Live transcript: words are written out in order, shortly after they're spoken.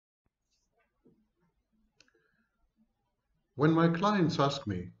When my clients ask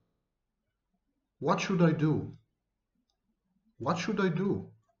me, what should I do? What should I do?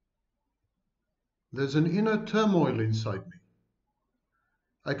 There's an inner turmoil inside me.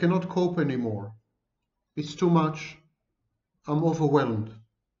 I cannot cope anymore. It's too much. I'm overwhelmed.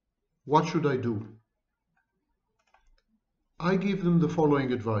 What should I do? I give them the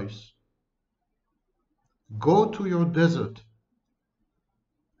following advice. Go to your desert.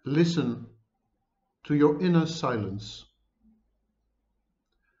 Listen to your inner silence.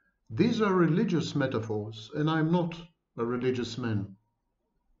 These are religious metaphors, and I'm not a religious man.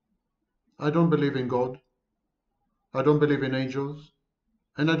 I don't believe in God. I don't believe in angels,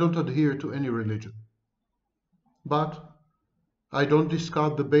 and I don't adhere to any religion. But I don't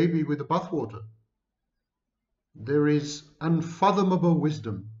discard the baby with the bathwater. There is unfathomable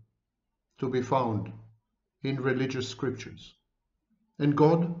wisdom to be found in religious scriptures. And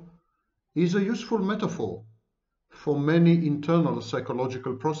God is a useful metaphor for many internal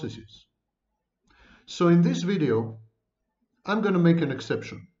psychological processes. So in this video, I'm going to make an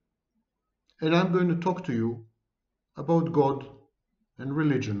exception. And I'm going to talk to you about God and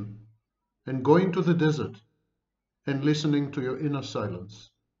religion and going to the desert and listening to your inner silence.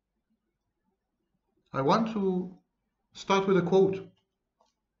 I want to start with a quote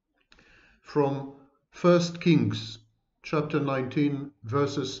from 1 Kings chapter 19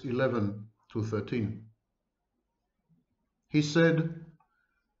 verses 11 to 13. He said,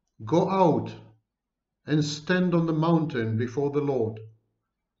 "Go out and stand on the mountain before the Lord,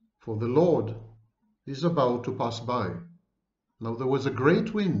 for the Lord is about to pass by." Now there was a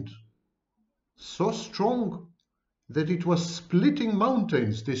great wind, so strong that it was splitting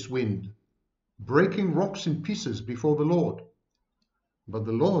mountains, this wind, breaking rocks in pieces before the Lord. But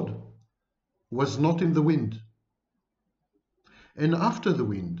the Lord was not in the wind. And after the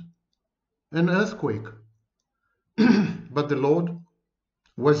wind, an earthquake. But the Lord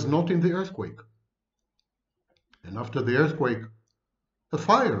was not in the earthquake. And after the earthquake, a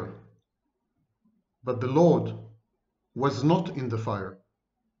fire. But the Lord was not in the fire.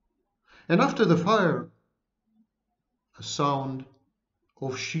 And after the fire, a sound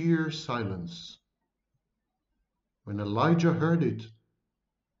of sheer silence. When Elijah heard it,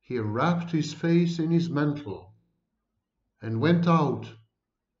 he wrapped his face in his mantle and went out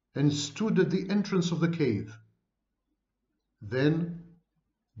and stood at the entrance of the cave. Then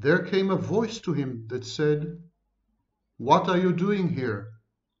there came a voice to him that said, "What are you doing here,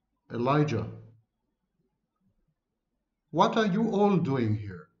 Elijah?" What are you all doing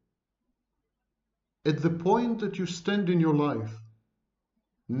here? At the point that you stand in your life,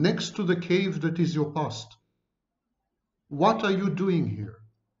 next to the cave that is your past, what are you doing here?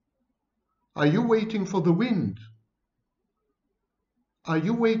 Are you waiting for the wind? Are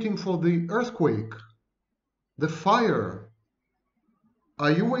you waiting for the earthquake, the fire?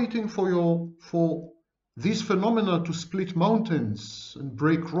 Are you waiting for these phenomena to split mountains and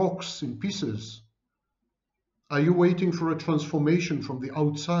break rocks in pieces? Are you waiting for a transformation from the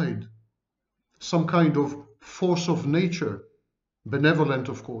outside? Some kind of force of nature, benevolent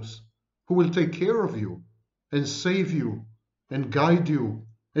of course, who will take care of you and save you and guide you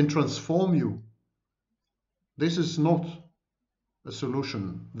and transform you? This is not a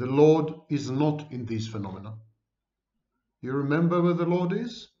solution. The Lord is not in these phenomena. You remember where the Lord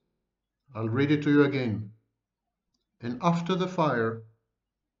is? I'll read it to you again. And after the fire,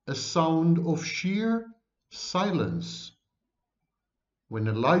 a sound of sheer silence. When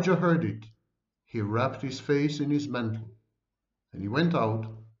Elijah heard it, he wrapped his face in his mantle, and he went out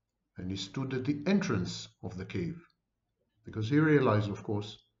and he stood at the entrance of the cave, because he realized, of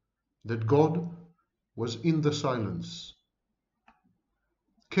course, that God was in the silence.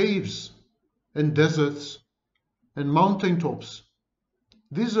 Caves and deserts and mountaintops,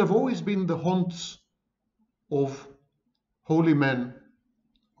 these have always been the haunts of holy men,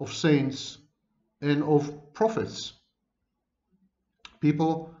 of saints, and of prophets.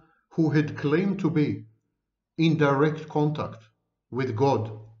 People who had claimed to be in direct contact with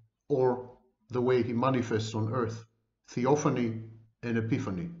God, or the way he manifests on earth, theophany and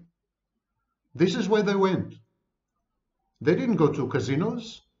epiphany. This is where they went. They didn't go to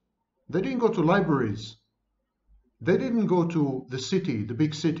casinos. They didn't go to libraries. They didn't go to the city, the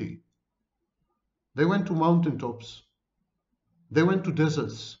big city. They went to mountaintops. They went to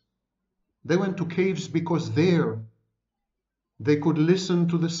deserts. They went to caves because there they could listen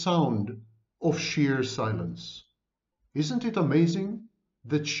to the sound of sheer silence. Isn't it amazing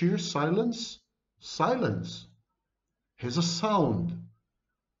that sheer silence has a sound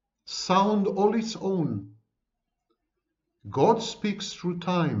all its own. God speaks through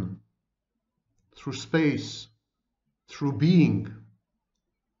time, through space, through being.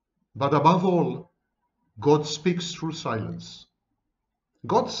 But above all, God speaks through silence.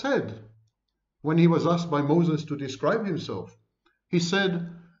 God said, when he was asked by Moses to describe himself, he said,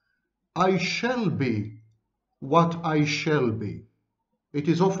 I shall be what I shall be. It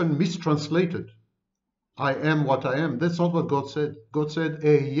is often mistranslated. I am what I am. That's not what God said. God said,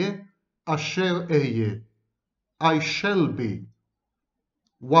 Ehyeh asher ehyeh. I shall be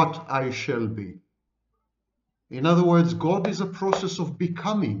what I shall be. In other words, God is a process of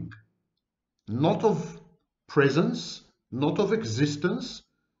becoming, not of presence, not of existence,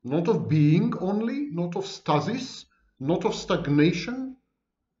 not of being only, not of stasis, not of stagnation,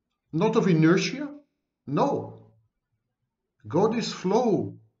 not of inertia. No. God is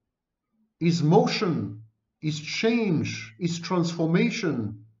flow, is motion, is change, is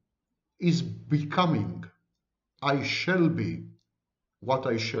transformation, is becoming. I shall be what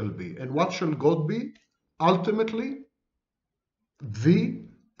I shall be. And what shall God be? Ultimately, the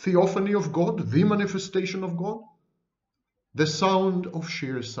theophany of God, the manifestation of God, the sound of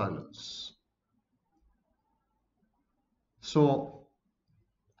sheer silence. So,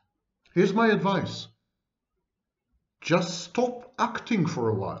 here's my advice. Just stop acting for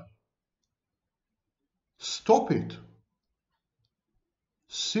a while. Stop it.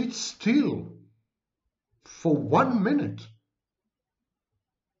 Sit still for 1 minute.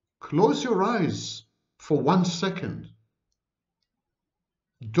 Close your eyes for 1 second.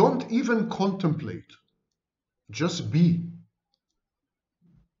 Don't even contemplate. Just be.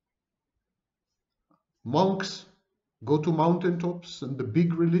 Monks go to mountaintops and the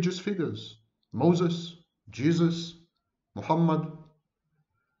big religious figures, Moses, Jesus, Muhammad,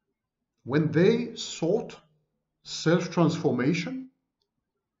 when they sought self-transformation,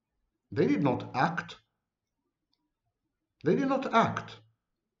 they did not act. They did not act.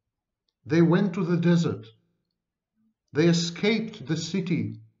 They went to the desert. They escaped the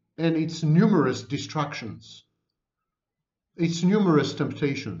city and its numerous distractions, its numerous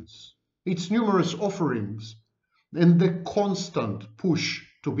temptations, its numerous offerings, and the constant push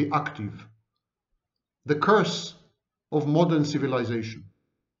to be active. The curse of modern civilization.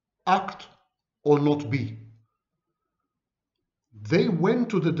 Act or not be. They went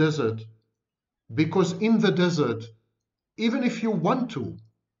to the desert because in the desert, even if you want to,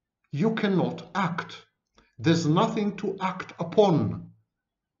 you cannot act. There's nothing to act upon.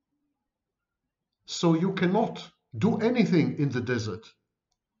 So you cannot do anything in the desert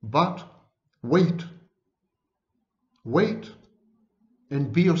but wait. Wait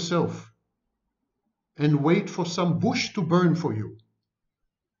and be yourself. And wait for some bush to burn for you,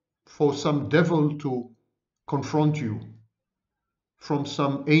 for some devil to confront you, from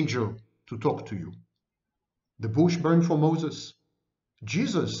some angel to talk to you. The bush burned for Moses.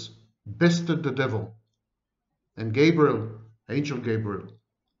 Jesus bested the devil. And Gabriel, angel Gabriel,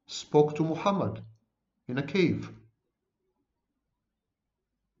 spoke to Muhammad in a cave.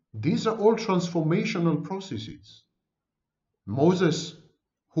 These are all transformational processes. Moses,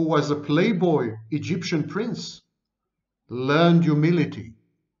 who was a playboy Egyptian prince, learned humility.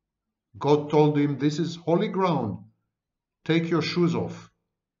 God told him, this is holy ground. Take your shoes off.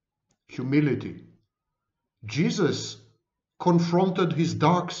 Humility. Jesus confronted his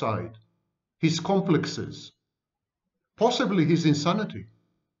dark side, his complexes, possibly his insanity,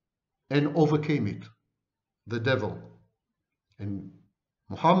 and overcame it, the devil. And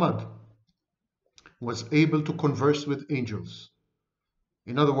Muhammad was able to converse with angels.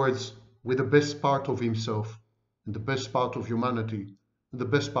 In other words, with the best part of himself, and the best part of humanity, and the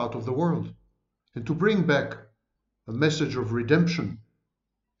best part of the world, and to bring back a message of redemption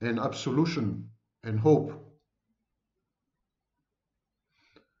and absolution and hope.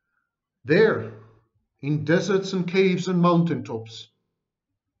 There, in deserts and caves and mountaintops,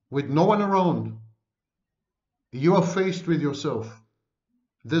 with no one around, you are faced with yourself.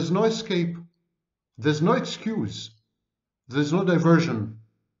 There's no escape. There's no excuse. There's no diversion.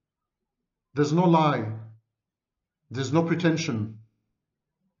 There's no lie. There's no pretension.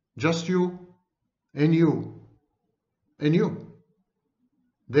 Just you and you and you.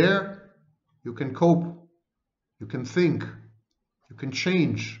 There, you can cope. You can think. You can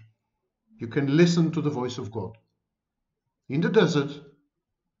change. You can listen to the voice of God. In the desert,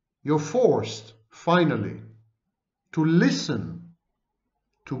 you're forced, finally, to listen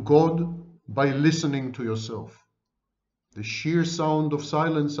to God by listening to yourself. The sheer sound of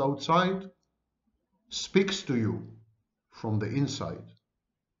silence outside speaks to you from the inside.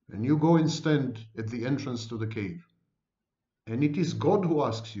 And you go and stand at the entrance to the cave. And it is God who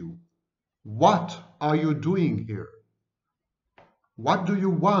asks you, what are you doing here? What do you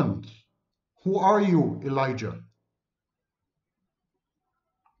want? Who are you, Elijah?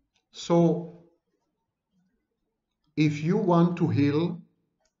 So if you want to heal,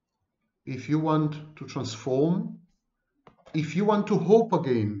 if you want to transform, if you want to hope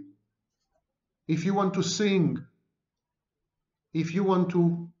again, if you want to sing, if you want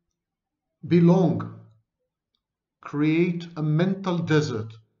to belong, create a mental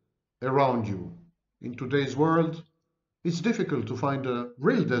desert around you. In today's world, it's difficult to find a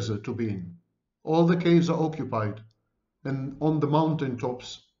real desert to be in. All the caves are occupied, and on the mountain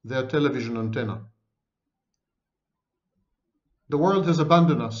tops there are television antennas. The world has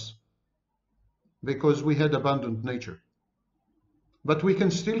abandoned us because we had abandoned nature. But we can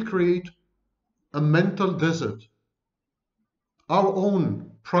still create a mental desert, our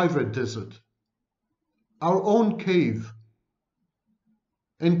own private desert, our own cave,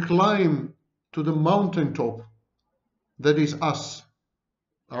 and climb to the mountaintop that is us,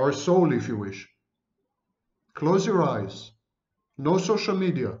 our soul, if you wish. Close your eyes. No social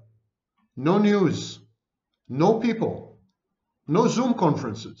media, no news, no people, no Zoom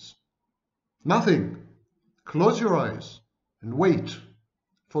conferences, nothing. Close your eyes and wait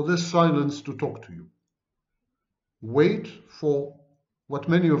for this silence to talk to you. Wait for what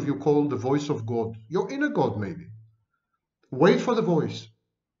many of you call the voice of God, your inner God maybe. Wait for the voice.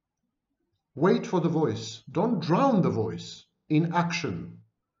 Wait for the voice. Don't drown the voice in action.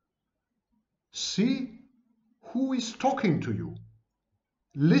 See who is talking to you.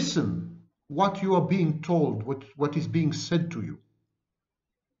 Listen what you are being told, what is being said to you.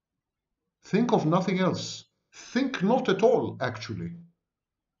 Think of nothing else. Think not at all, actually.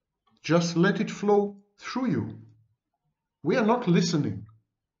 Just let it flow through you. We are not listening.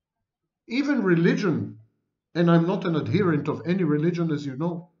 Even religion, and I'm not an adherent of any religion, as you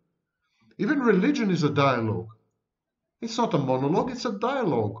know, even religion is a dialogue. It's not a monologue, it's a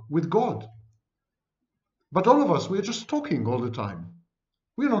dialogue with God. But all of us, we're just talking all the time.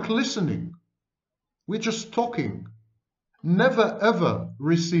 We're not listening. We're just talking, never ever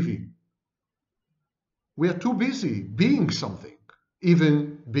receiving. We are too busy being something,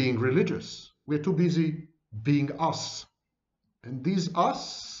 even being religious. We're too busy being us. And these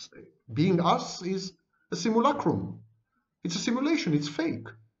us, being us, is a simulacrum. It's a simulation, it's fake.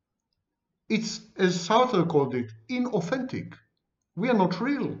 It's, as Sartre called it, inauthentic. We are not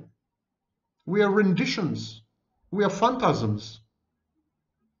real. We are renditions. We are phantasms.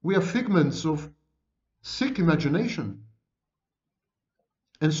 We are figments of sick imagination.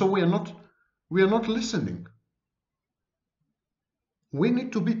 And so we are not listening. We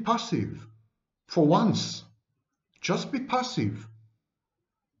need to be passive for once. Just be passive.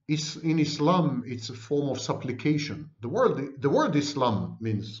 In Islam, it's a form of supplication. The word Islam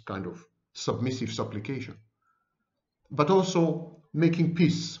means kind of submissive supplication, but also making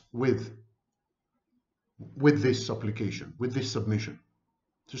peace with this supplication, with this submission.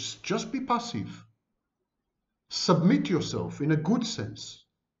 Just be passive. Submit yourself in a good sense.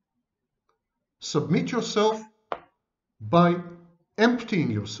 Submit yourself by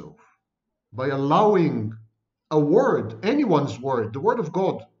emptying yourself, by allowing a word, anyone's word, the word of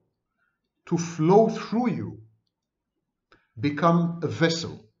God, to flow through you. Become a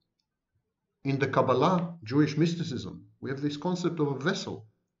vessel. In the Kabbalah, Jewish mysticism, we have this concept of a vessel.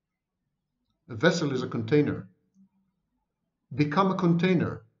 A vessel is a container. Become a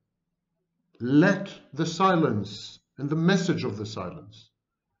container. Let the silence and the message of the silence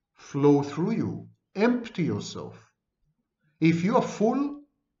flow through you. Empty yourself. If you are full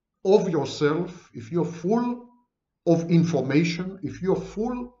of yourself, if you are full of information, if you are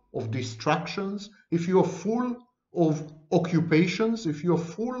full of distractions, if you are full of occupations, if you are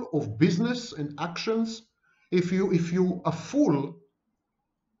full of business and actions, if you are full,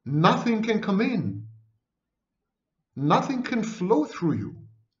 nothing can come in. Nothing can flow through you.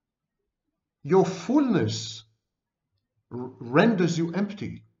 Your fullness renders you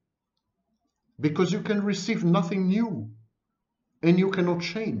empty because you can receive nothing new and you cannot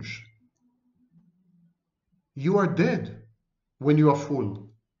change. You are dead when you are full.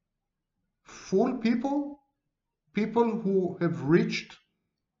 Full people who have reached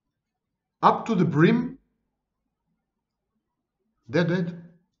up to the brim, they're dead.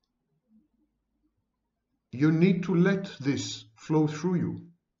 You need to let this flow through you.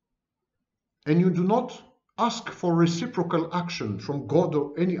 And you do not ask for reciprocal action from God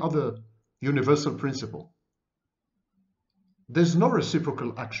or any other universal principle. There's no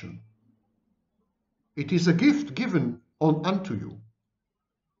reciprocal action. It is a gift given unto you.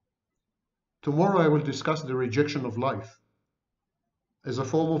 Tomorrow I will discuss the rejection of life as a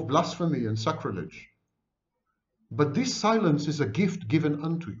form of blasphemy and sacrilege. But this silence is a gift given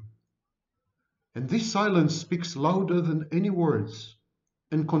unto you. And this silence speaks louder than any words.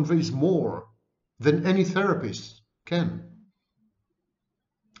 and conveys more than any therapist can.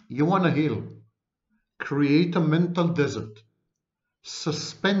 You want to heal? Create a mental desert.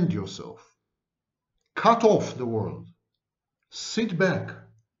 Suspend yourself. Cut off the world. Sit back,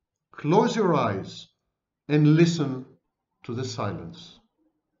 close your eyes, and listen to the silence.